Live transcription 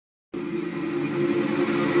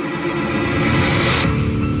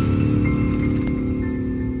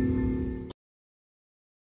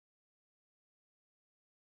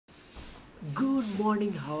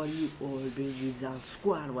morning, how are you all doing? Rizal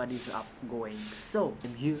Squad, what is up going? So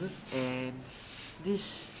I'm here, and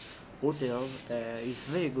this hotel is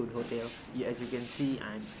very good hotel. Yeah, as you can see,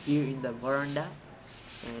 I'm here in the veranda,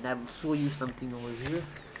 and I will show you something over here.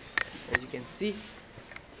 As you can see,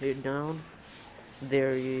 head down,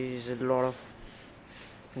 there is a lot of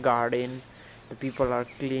garden. The people are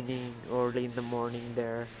cleaning early in the morning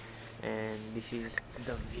there, and this is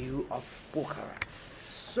the view of Pokhara.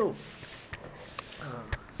 So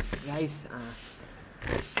guys,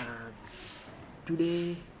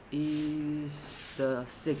 today is the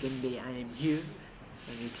second day I am here,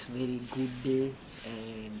 and it's very good day,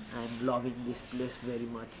 and I'm loving this place very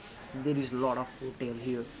much. There is a lot of hotel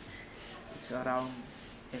here. It's around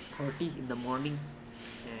 8:30 in the morning,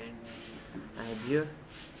 and I am here.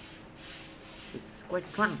 It's quite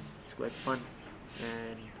fun.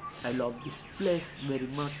 And I love this place very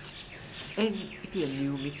much. And if you are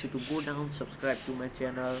new, make sure to go down, subscribe to my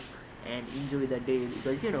channel, and enjoy the day,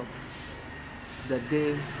 because you know the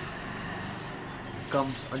day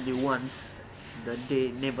comes only once. The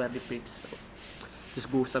day never repeats. So just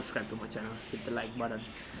go subscribe to my channel, hit the like button,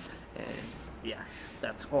 and yeah,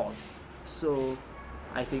 that's all. So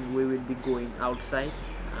I think we will be going outside.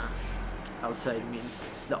 Outside means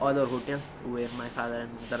the other hotel where my father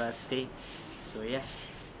and mother are staying. So yeah,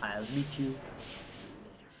 I'll meet you.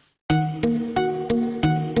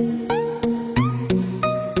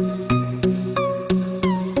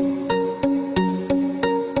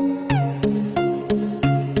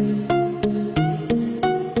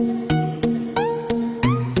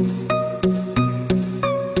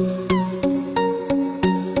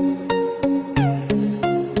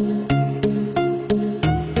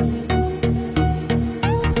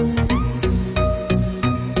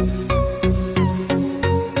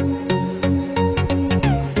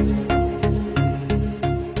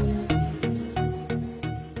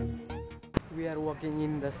 We are walking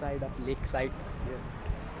in the side of lakeside. Yeah,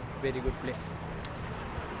 very good place.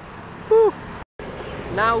 Whew.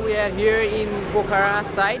 Now we are here in Pokhara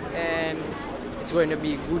side, and it's going to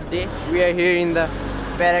be a good day. We are here in the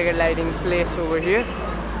paragliding place over here,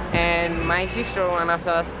 and my sister, one of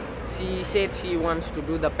us, she said she wants to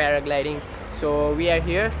do the paragliding. So we are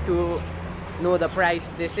here to know the price.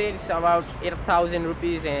 They said it's about 8,000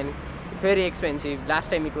 rupees, and it's very expensive.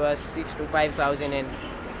 Last time it was 6 to 5,000, and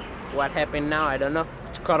what happened now, I don't know.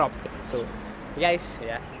 It's corrupt. So guys,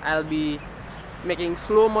 yeah, I'll be making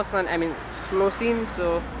slow scene.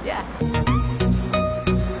 So yeah.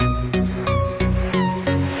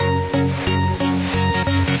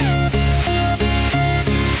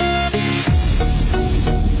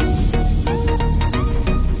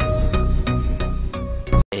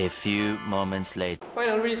 A few moments later.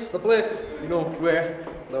 Finally reached the place, you know where,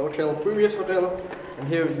 the hotel, previous hotel. And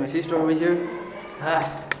here is my sister over here.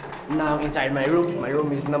 Now inside my room. My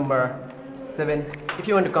room is number 7. If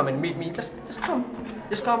you want to come and meet me, just come.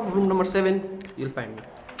 Just come, room number 7, you'll find me.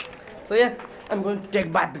 So yeah, I'm going to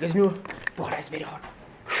take bath because you know Pokhara is very hot.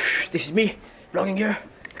 This is me vlogging here,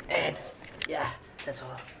 and yeah, that's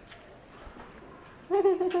all.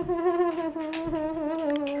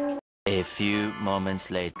 A few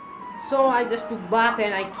moments later. So I just took bath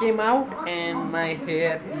and I came out, and my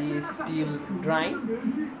hair is still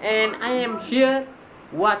drying, and I am here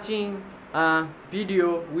watching a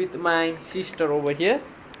video with my sister over here,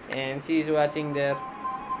 and she is watching this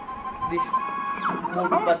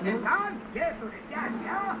Motu Patlu.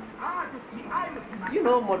 You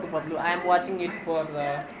know Motu Patlu. I am watching it for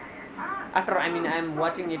I'm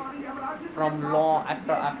watching it from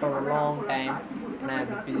after a long time, and I have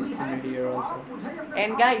the physical here also.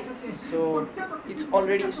 And guys, so it's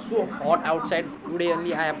already so hot outside. Today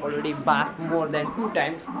only I have already bathed more than 2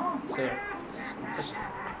 times. So just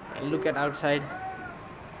look at outside.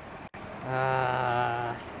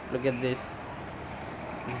 Look at this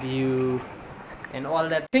view and all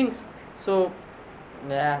that things. So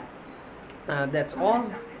yeah, that's all.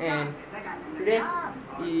 And today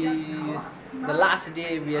is the last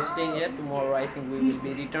day we are staying here. Tomorrow I think we will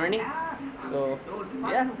be returning. So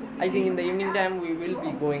yeah, I think in the evening time we will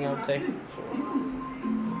be going outside. So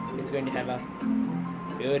it's going to have a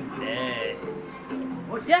good day.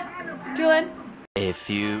 So yeah, till then. A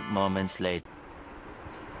few moments later.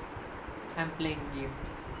 I'm playing game.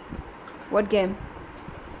 What game?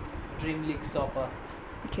 Dream League Soccer.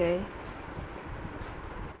 Okay.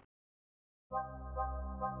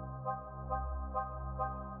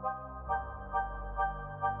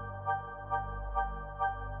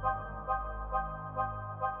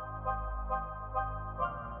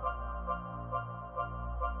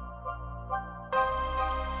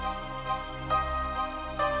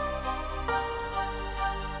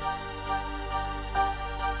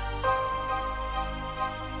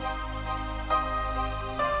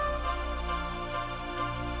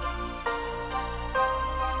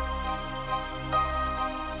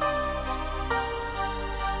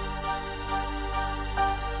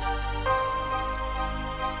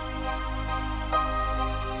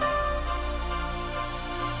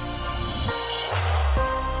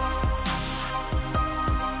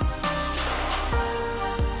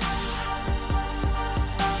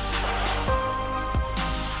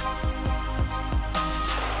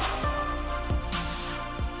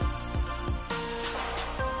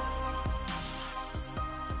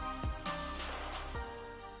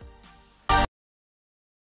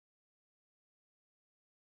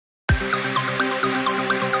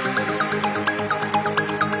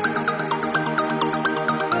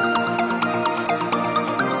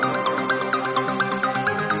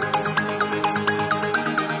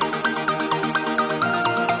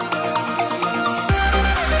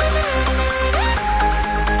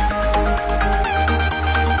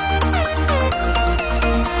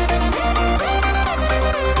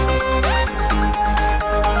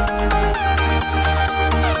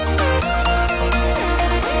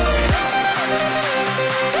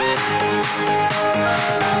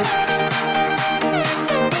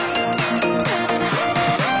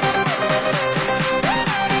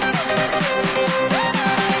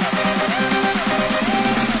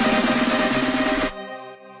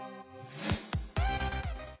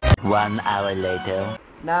 1 hour later.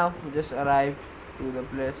 Now we just arrived to the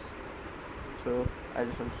place, so I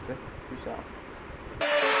just want to say peace out.